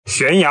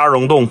悬崖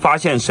溶洞发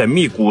现神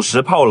秘古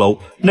石炮楼，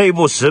内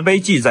部石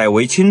碑记载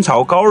为清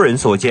朝高人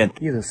所建。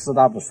也是4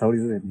大不收的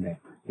人呢，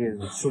也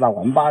是4大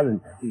王八人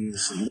的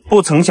事。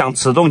不曾想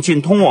此洞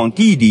竟通往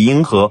地底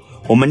阴河，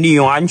我们利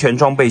用安全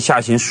装备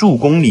下行数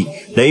公里，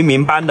雷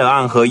鸣般的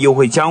暗河又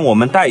会将我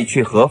们带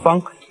去何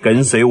方？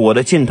跟随我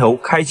的镜头，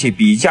开启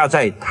笔架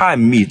寨探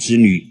秘之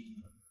旅。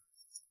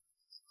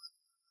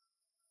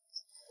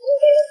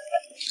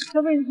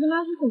小北，你是哪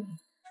是洞？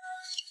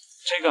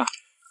这个，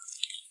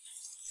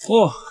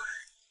哦，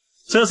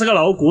这是个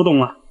老古董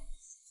了。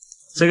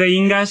这个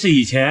应该是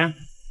以前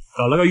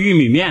搞那个玉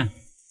米面，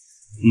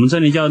我们这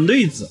里叫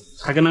内子，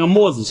它跟那个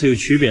沫子是有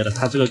区别的，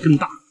它这个更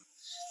大。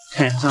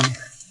看一下上面，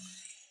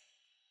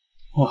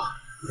哇，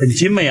很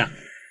精美啊！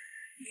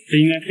这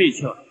应该废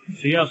弃了，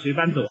谁要谁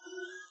搬走。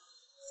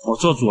我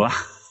做主了，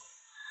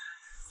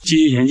继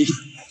续前进。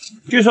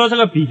据说这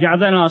个笔架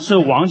寨呢是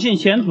王姓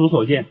先祖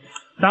所建，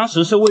当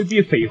时是为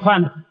避匪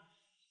患的，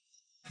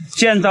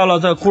建造了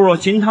这固若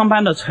金汤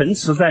般的城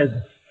池寨子。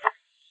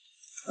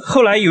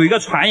后来有一个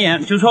传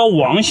言，就说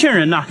王姓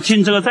人呢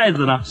进这个寨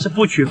子呢是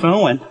不取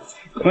分文，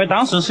因为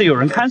当时是有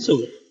人看守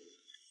的。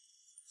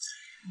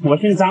我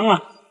姓张啊，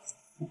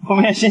后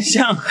面姓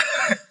向。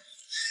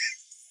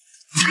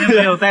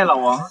没有带老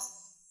王，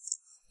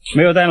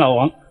没有带老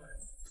王，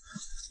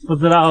不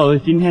知道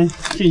今天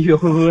进去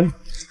会不会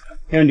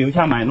要留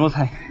下买路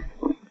财。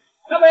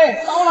小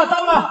北，到了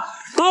吗？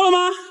到了吗？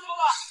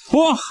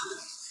哇，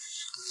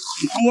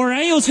果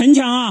然有城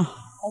墙啊，好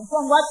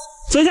壮观，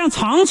这像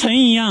长城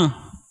一样。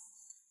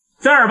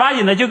正儿八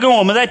经的，就跟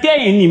我们在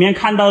电影里面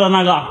看到的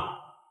那个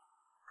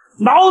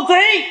老贼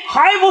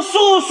还不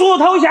速速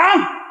投降！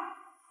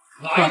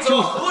来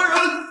者何人？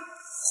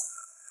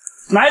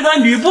来者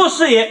吕布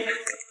是也。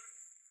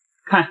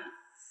看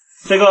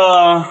这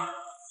个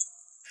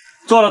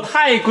做的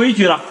太规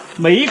矩了，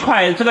每一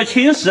块这个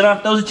青石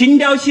呢都是精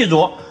雕细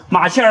琢，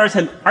码砌而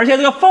成，而且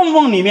这个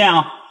缝里面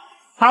啊，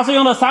它是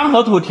用的三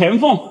合土填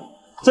缝，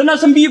真的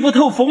是密不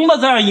透风的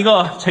这样一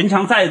个城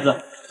墙寨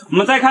子。我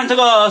们再看这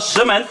个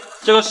石门，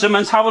这个石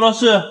门差不多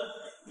是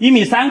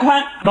1.3米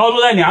宽，高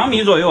度在2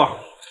米左右啊。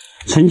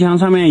城墙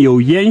上面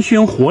有烟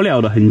熏火燎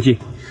的痕迹，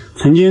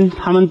曾经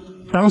他们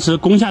当时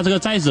攻下这个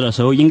寨子的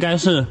时候，应该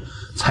是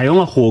采用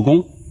了火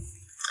攻。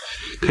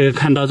可以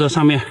看到这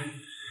上面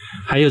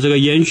还有这个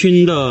烟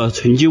熏的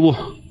沉积物。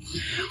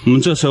我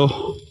们这时候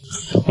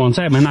往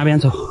寨门那边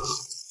走，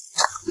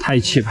太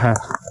气派了。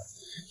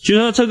据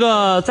说这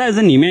个寨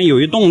子里面有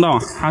一洞道，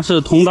它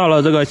是通到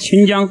了这个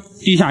清江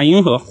地下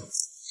阴河。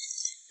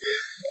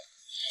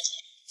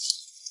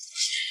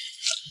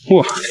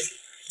哇，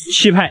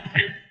气派，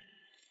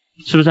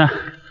是不是？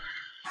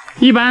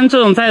一般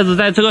这种寨子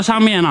在这个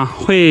上面呢，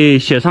会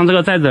写上这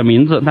个寨子的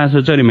名字，但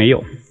是这里没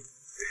有。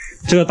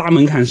这个大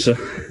门槛石，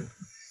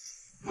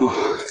哦，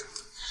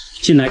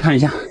进来看一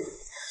下。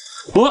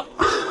哦，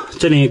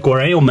这里果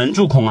然有门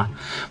柱孔啊！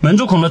门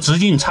柱孔的直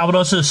径差不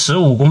多是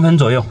15公分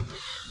左右，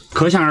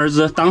可想而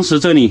知，当时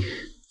这里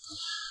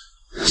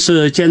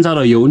是建造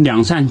了有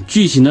2扇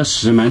巨型的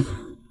石门。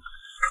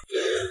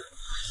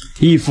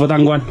一夫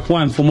当关，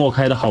万夫莫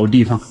开的好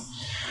地方。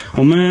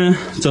我们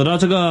走到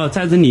这个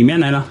寨子里面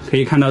来了，可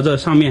以看到这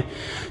上面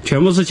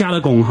全部是架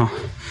的拱哈，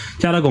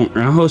架的拱，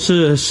然后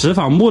是石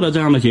仿木的这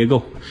样的结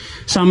构，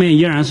上面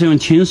依然是用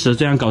青石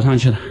这样搞上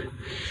去的。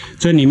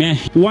这里面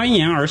蜿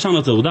蜒而上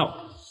的走道，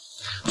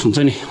从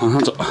这里往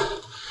上走，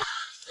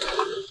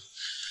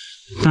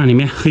那里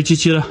面黑漆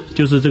漆的，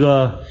就是这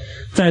个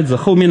寨子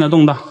后面的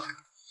洞道。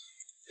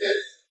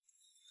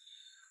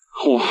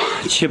哇，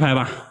气派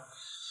吧！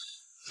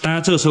大家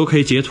这时候可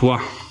以截图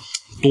啊，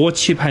多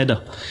气派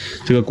的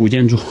这个古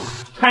建筑！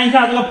看一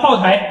下这个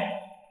炮台，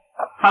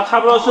它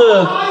差不多是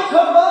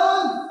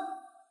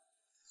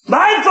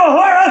来者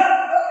何人？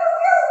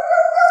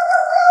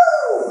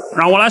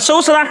让我来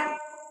收拾他！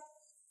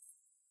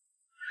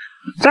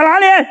在哪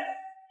里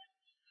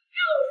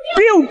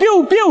 ？biu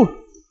biu biu！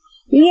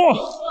 哇，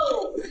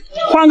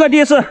换个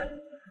地势！哇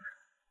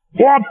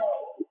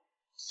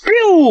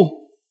 ，biu！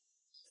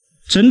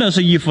 真的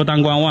是一夫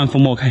当关，万夫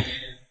莫开。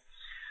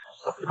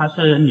它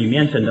是里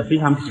面整的非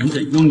常平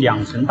整，用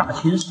2层大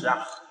青石啊，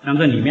让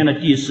这里面的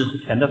地势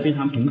填得非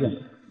常平整。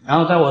然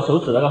后在我手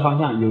指那个方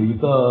向有一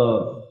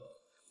个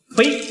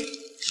碑，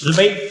石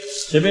碑，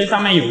石碑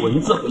上面有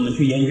文字，我们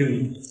去研究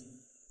一下。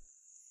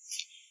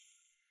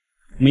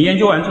我们研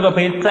究完这个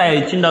碑，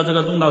再进到这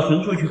个洞道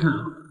深处去看。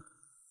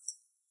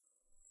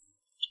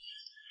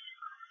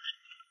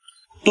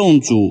洞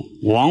主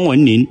王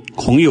文林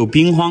恐有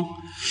兵荒，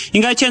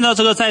应该建造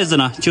这个寨子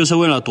呢，就是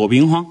为了躲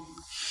兵荒。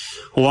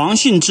王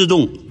姓制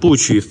洞不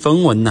取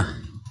分文呢，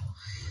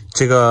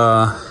这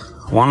个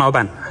王老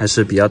板还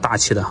是比较大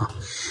气的哈。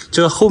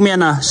这个后面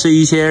呢是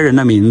一些人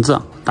的名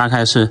字，大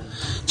概是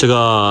这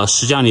个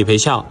石匠李培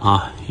孝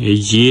啊，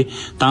以及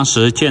当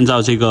时建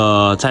造这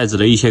个寨子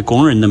的一些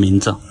工人的名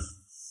字。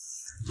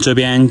这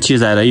边记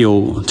载的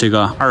有这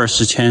个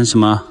20千什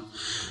么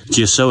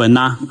几十文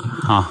呐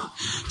啊，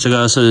这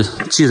个是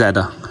记载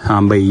的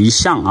啊，每一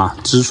项啊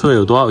支出了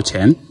有多少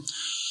钱。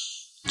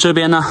这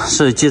边呢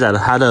是记载了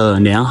他的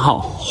年号，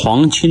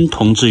皇亲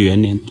同治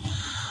元年。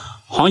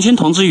皇亲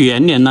同治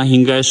元年呢，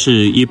应该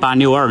是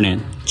1862年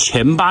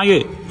前8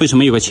月。为什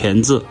么有个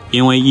前字？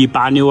因为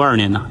1862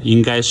年呢，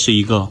应该是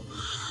一个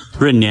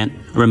闰年，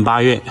闰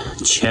8月，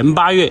前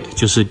8月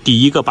就是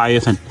第一个8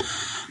月份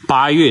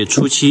，8月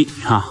初7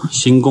啊，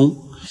新工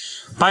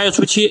，8月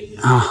初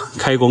7啊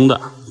开工的，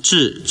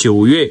至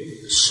9月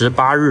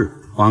18日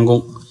完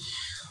工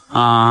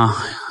啊，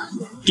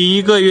第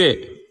一个月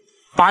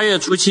8月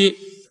初7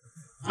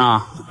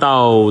啊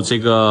到这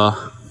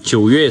个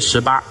9月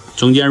18，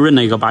中间闰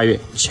了一个8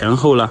月，前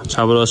后呢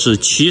差不多是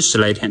70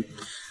来天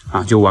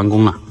啊就完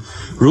工了。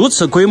如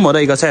此规模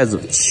的一个寨子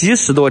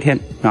，70多天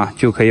啊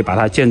就可以把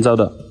它建造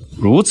的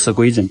如此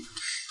规整。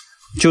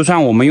就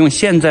算我们用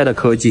现在的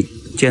科技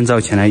建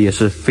造起来也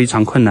是非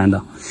常困难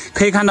的。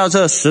可以看到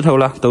这石头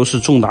呢都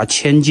是重达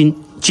1000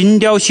斤，精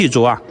雕细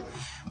琢啊，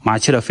码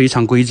砌的非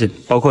常规整，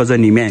包括这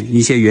里面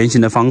一些圆形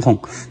的方孔，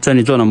这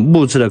里做了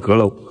木质的阁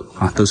楼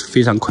啊，都是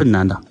非常困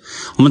难的。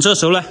我们这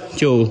时候呢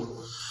就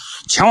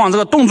前往这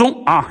个洞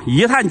中啊，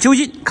一探究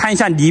竟，看一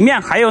下里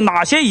面还有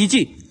哪些遗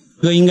迹。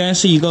这个应该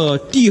是一个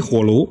地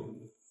火炉，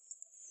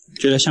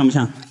觉得像不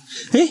像？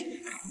哎，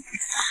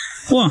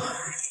哇，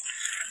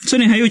这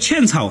里还有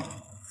茜草、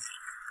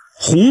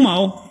红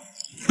毛，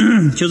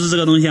就是这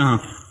个东西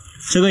啊。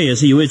这个也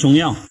是一味中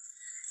药，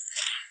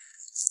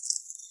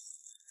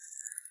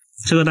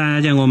这个大家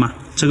见过吗？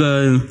这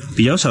个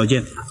比较少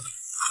见。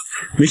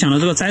没想到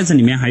这个寨子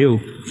里面还有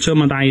这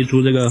么大一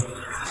株这个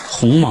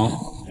红毛，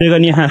这个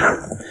厉害，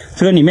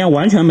这个里面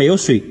完全没有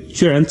水，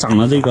居然长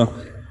了这个，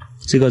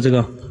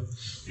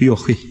哎呦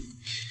嘿，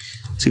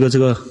这个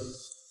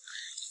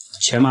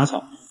前马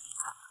草，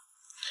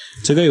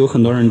这个有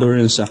很多人都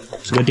认识啊。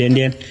这个颠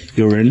颠，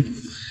有人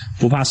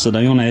不怕死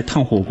的用来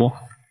烫火锅，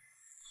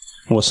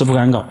我是不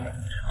敢搞。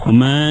我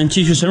们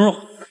继续深入，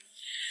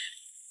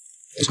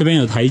这边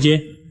有台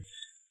阶，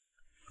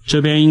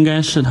这边应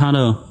该是他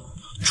的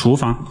厨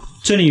房，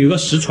这里有个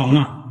石床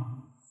啊。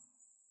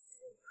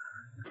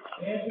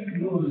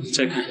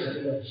再看，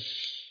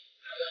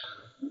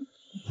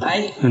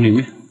哎，这里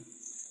面，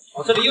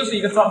这里又是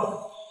一个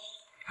灶，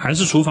还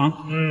是厨房？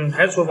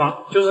还是厨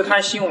房，就是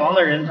看姓王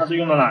的人他是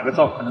用的哪个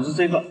灶，可能是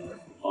这个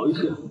好一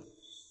些，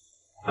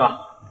是吧？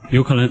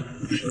有可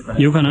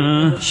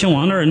能姓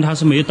王的人他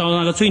是没到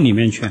那个最里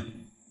面去。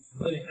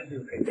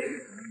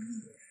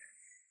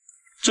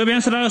这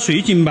边是那个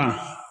水井吧？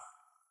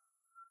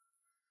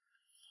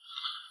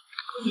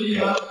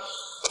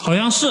好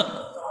像是。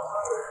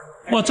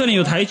哇，这里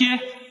有台阶。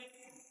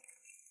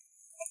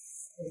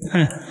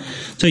看，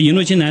这一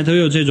路进来都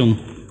有这种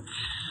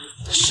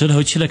石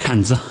头砌的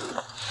坎子，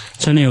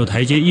这里有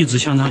台阶一直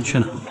向上去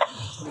了。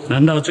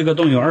难道这个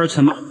洞有2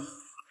层吗？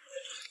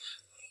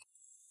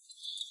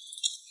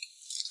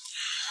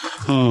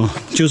哦，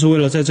就是为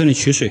了在这里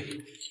取水。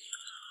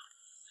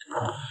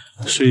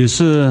水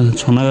是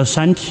从那个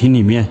山体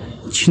里面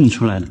沁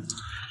出来的，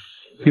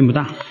并不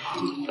大。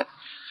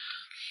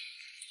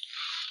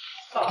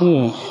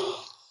哇，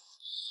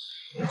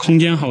空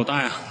间好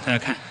大呀！大家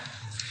看，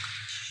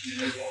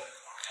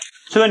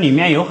这个里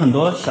面有很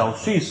多小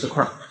碎石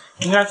块，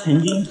应该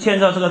曾经建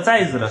造这个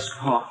寨子的时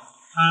候啊，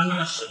它那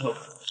个石头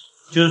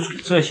就是从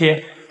这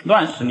些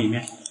乱石里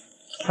面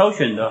挑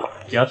选的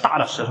比较大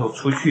的石头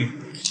出去，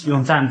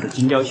用钻子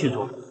精雕细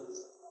琢。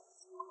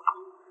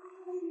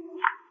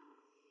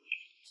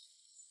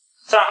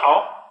站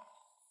好，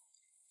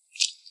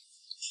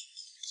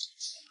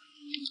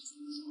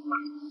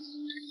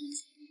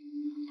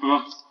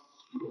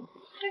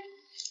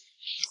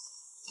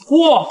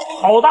哇，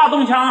好大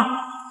洞墙啊！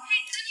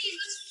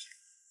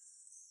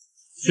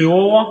水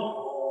窝窝，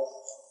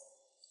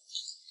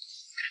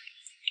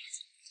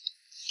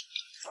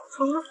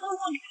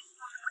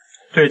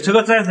对，这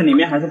个寨子里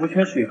面还是不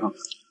缺水哈。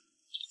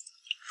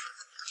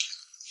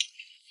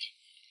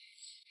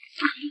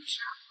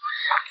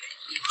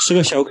是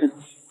个小坑，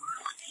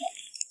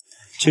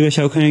这个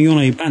小坑用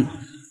了一半，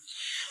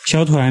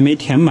小土还没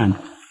填满，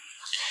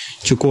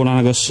就过了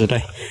那个时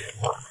代，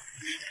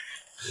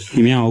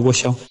里面熬过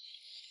硝。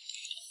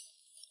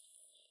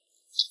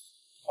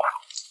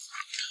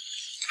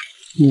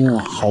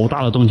哇，好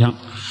大的洞墙！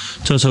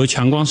这时候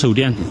强光手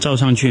电照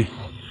上去，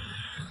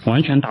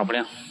完全打不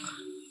亮。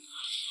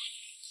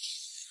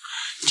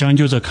将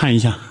就着看一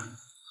下，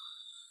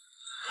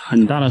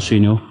很大的水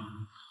流。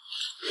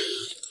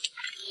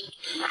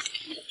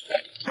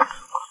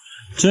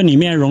这里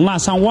面容纳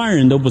上万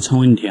人都不成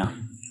问题啊，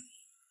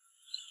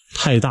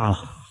太大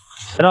了。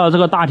来到这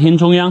个大厅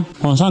中央，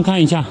往上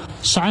看一下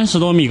，30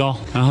多米高。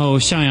然后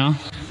向阳，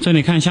这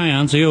里看向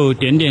阳只有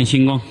点点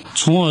星光，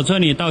从我这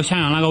里到向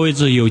阳那个位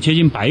置有接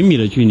近100米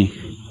的距离。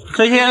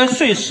这些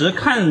碎石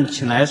看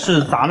起来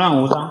是杂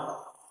乱无章，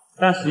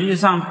但实际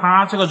上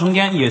它这个中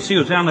间也是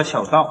有这样的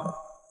小道，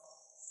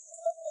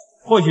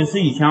或许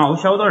是以前熬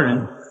硝的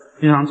人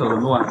经常走的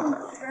路啊，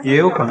也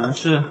有可能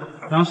是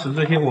当时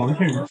这些王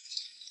姓人。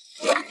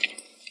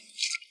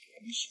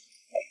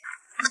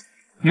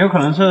也有可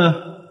能是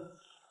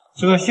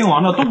这个姓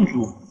王的洞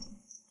主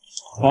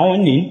王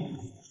文林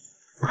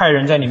派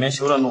人在里面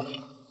修的路。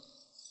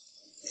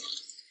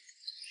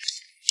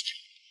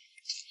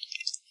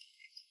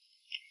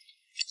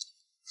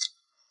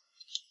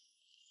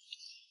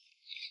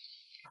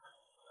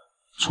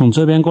从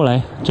这边过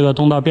来，这个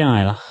洞道变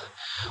矮了，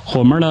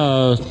火门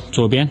的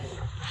左边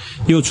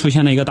又出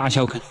现了一个大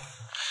小坑，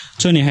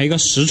这里还有一个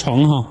石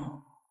床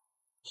哈，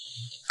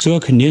这个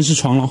肯定是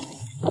床了，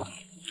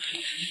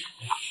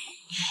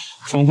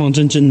方方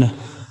正正的。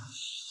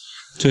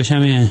这下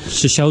面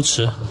是消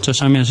池，这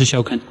上面是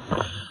小坑，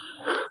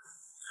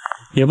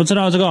也不知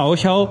道这个敖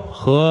骁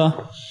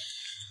和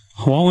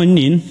王文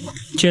林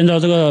建造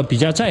这个笔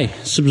架寨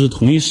是不是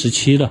同一时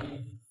期的。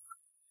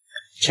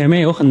前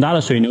面有很大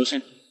的水流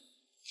声。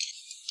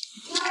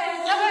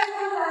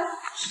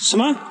什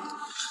么？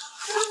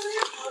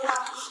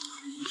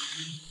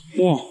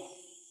哇！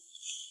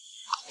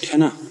天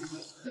哪！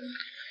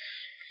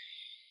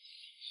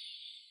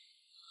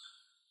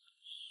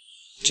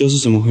这是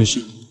怎么回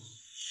事？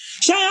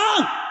小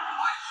杨，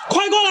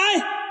快过来！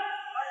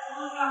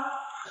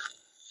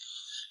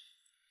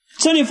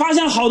这里发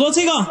现了好多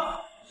这个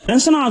人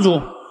参蜡烛，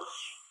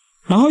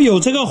然后有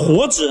这个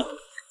火纸，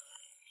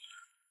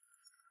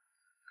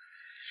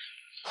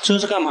这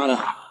是干嘛的？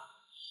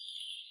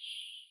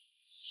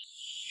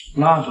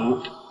蜡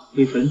烛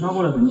被焚烧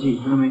过的痕迹，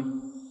看到没？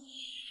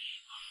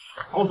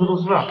到处都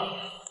是啊！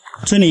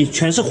这里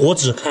全是火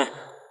纸，看。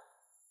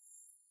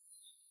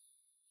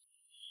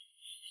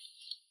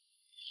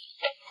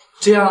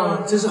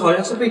这是好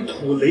像是被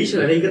土垒起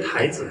来的一个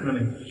台子，看到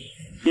没？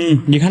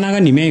你看那个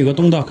里面有个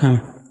洞道，看没？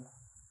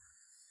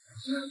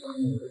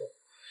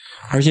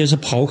而且是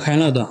刨开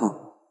了的哈。要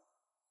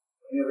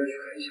不要去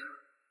看一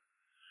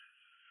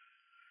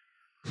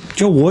下？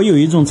就我有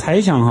一种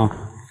猜想哈，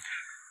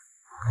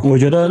我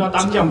觉得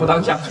当讲不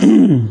当讲，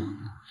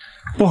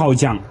不好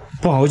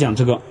讲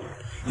这个，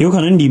有可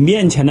能你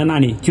面前的那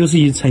里就是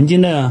以曾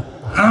经的，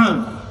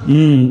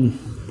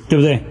对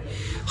不对？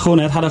后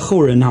来他的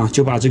后人哈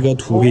就把这个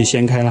土给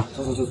掀开了，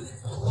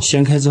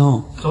掀开之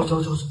后，走，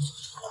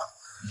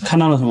看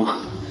到了什么？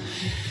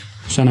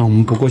算了，我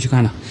们不过去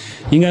看了，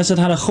应该是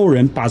他的后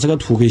人把这个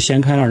土给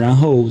掀开了，然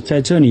后在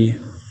这里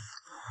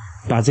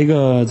把这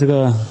个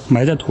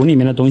埋在土里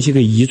面的东西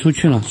给移出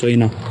去了，所以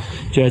呢，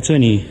就在这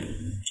里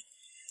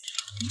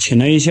请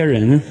了一些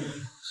人，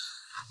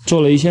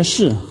做了一些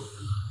事，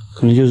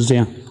可能就是这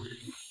样。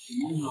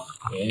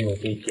没有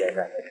被点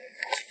燃的，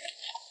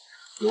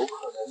有可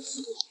能是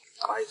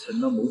摆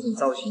成了某种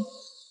造型。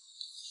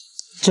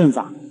阵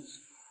法，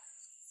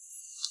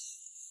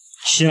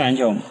西南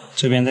角，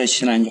这边在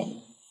西南角，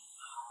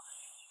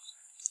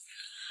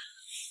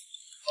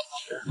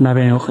那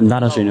边有很大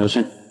的水流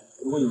声。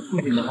如果有树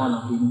顶的话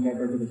呢，就应该在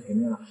这个前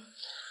面了。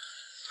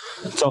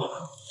走，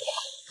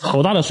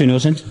好大的水流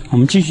声，我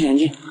们继续前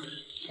进。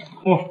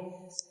哇，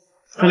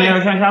这里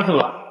要向下走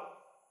了。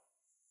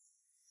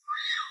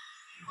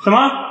什么？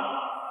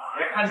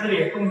来看这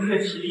里种这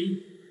个麒麟。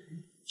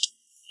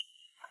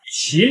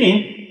麒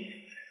麟？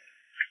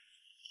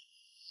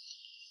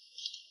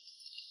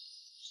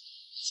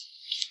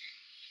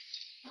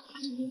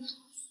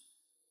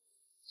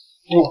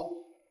哇，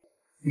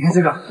你看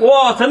这个，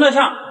哇，真的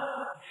像。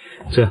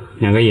这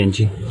两个眼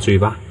睛、嘴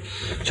巴，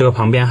这个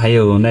旁边还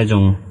有那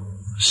种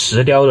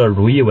石雕的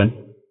如意纹。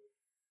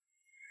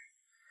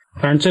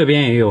当然这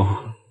边也有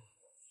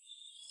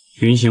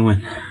云形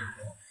纹。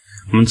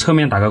我们侧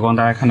面打个光，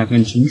大家看得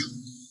更清楚。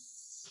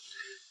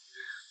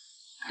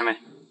看没？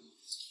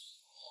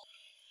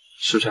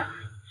是不是？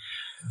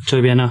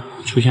这边呢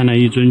出现了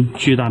一尊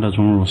巨大的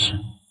钟乳石，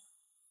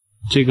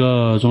这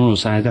个钟乳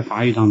石还在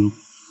发育当中。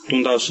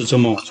洞道是这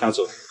么往下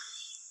走，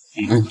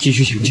我们继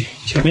续前进。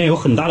前面有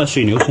很大的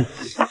水流声，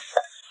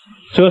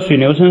这个水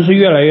流声是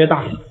越来越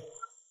大。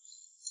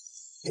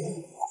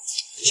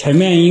前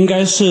面应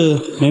该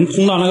是能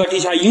通到那个地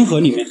下阴河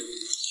里面。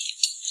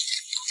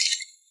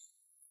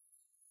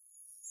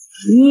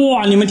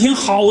哇，你们听，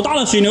好大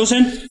的水流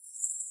声，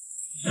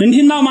能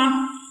听到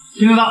吗？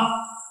听得到。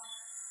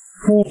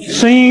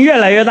声音越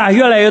来越大，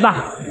越来越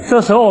大。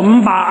这时候我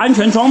们把安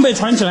全装备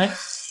穿起来。好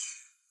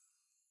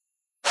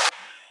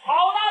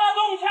大的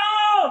洞腔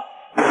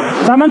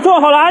哦！咱们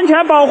做好了安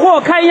全保护，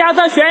看一下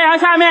这悬崖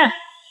下面。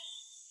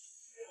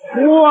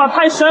哇，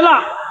太深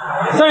了，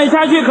这里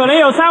下去可能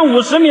有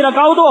30-50米的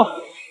高度。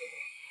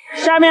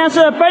下面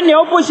是奔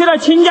流不息的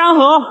清江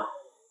河。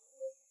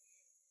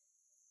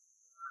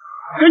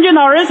根据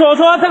老人所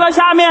说，这个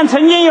下面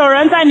曾经有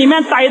人在里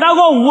面逮到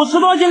过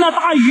50多斤的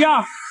大鱼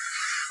啊！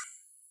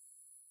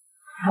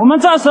我们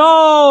这时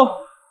候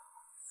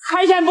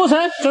开线不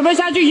成，准备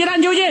下去一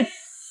探究竟。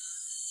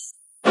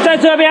在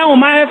这边我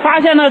们还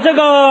发现了这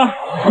个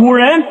古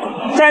人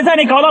在这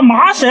里搞的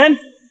麻绳，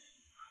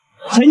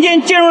曾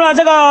经进入了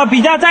这个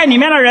笔架寨里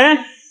面的人，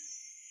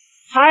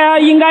他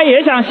应该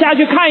也想下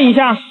去看一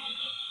下，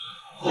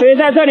所以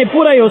在这里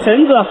布的有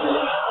绳子，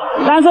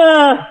但是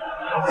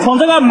从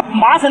这个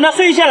麻绳的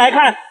碎屑来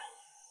看，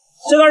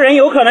这个人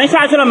有可能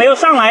下去了没有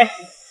上来，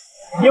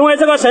因为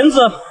这个绳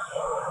子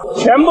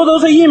全部都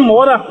是硬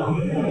磨的。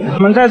我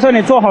们在这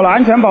里做好了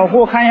安全保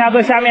护，看一下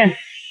这下面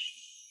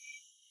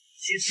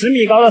几10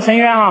米高的深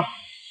渊啊！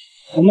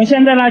我们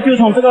现在呢就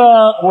从这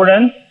个古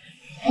人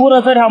铺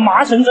的这条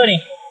麻绳这里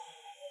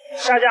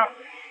下降，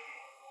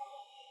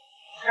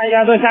看一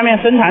下这下面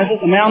深潭是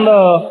什么样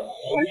的环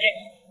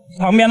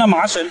境。旁边的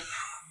麻绳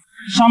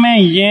上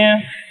面已经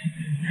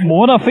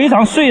磨得非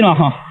常碎了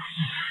哈，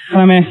看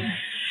到没？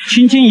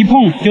轻轻一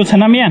碰就成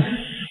了面。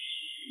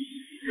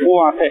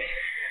哇塞，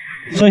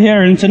这些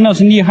人真的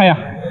是厉害呀！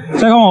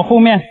再看我后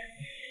面，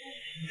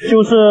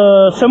就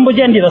是深不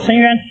见底的深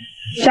渊，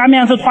下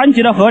面是湍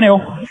急的河流。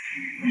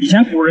以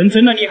前古人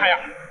真的厉害呀！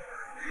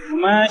我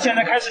们现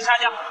在开始下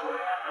降。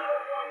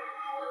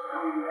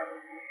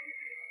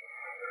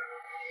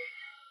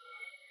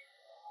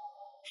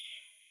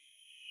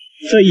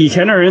这以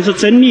前的人是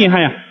真厉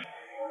害呀！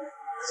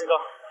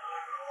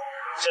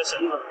这绳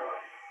子，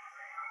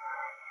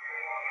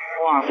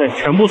哇塞，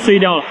全部碎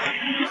掉了。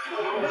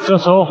这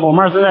时候我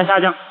们正在下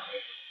降。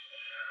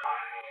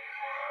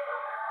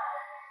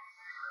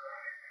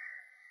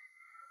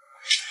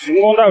成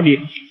功到底！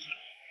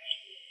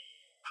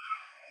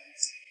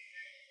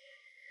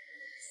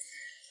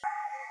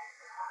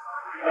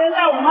现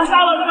在我们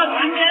到了这个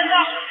潭边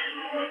上，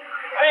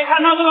可以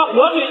看到这个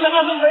河水真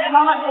的是非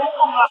常的凶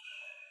猛了。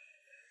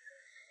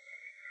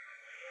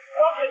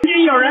曾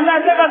经有人在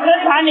这个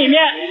深潭里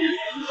面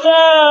是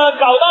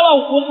搞到了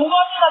50多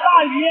只的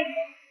大鱼。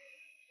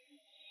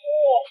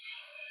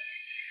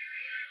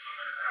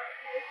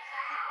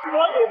河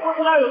水不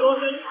知道有多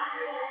深。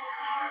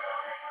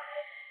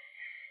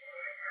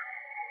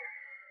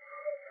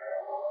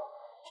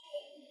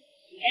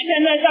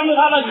现在向着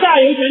它的下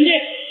游前进。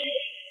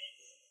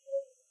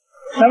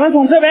咱们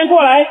从这边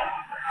过来，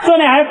这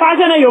里还发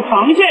现了有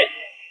螃蟹。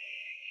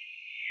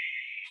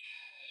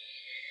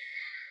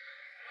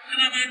看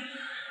到没？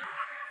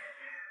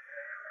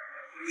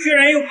居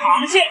然有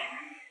螃蟹！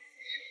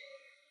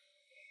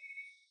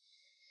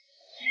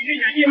继续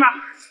前进吧。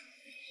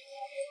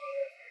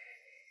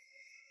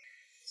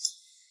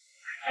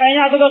看一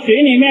下这个水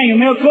里面有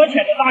没有搁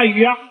浅的大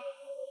鱼啊！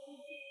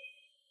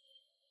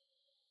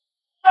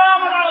这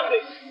么大的水，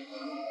拥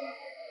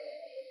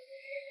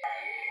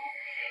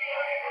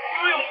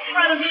有巨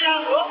大的密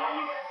江河，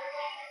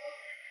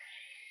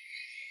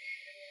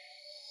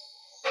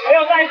没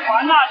有带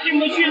船呐，进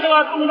不去这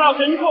个洞道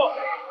深处。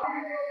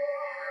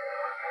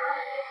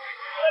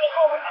这里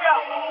过不去啊！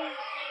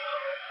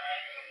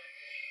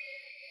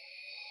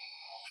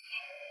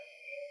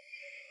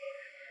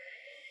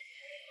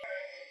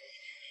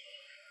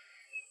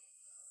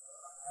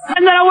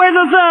现在的位置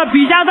是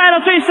比加寨的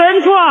最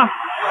深处啊，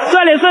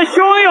这里是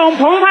汹涌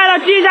澎湃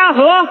的地下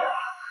河，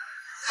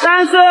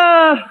但是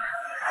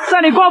这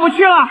里过不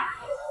去了，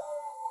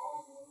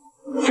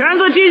全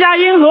是地下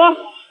阴河。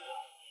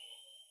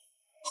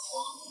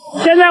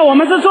现在我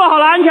们是做好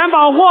了安全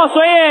保护，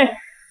所以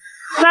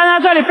站在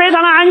这里非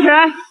常的安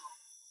全，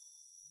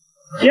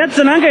也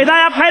只能给大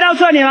家拍到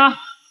这里了。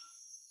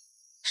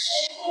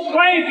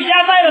关于比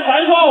加寨的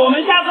传说，我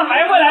们下次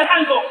还会来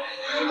探索。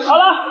好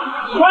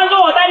了，关注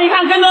我，带你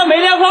看更多美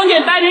丽的风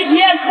景，带你体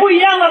验不一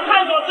样的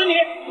探索之旅。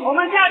我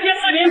们下期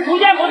视频不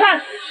见不散，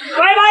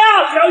拜拜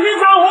呀！小心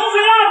闯洪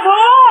水了。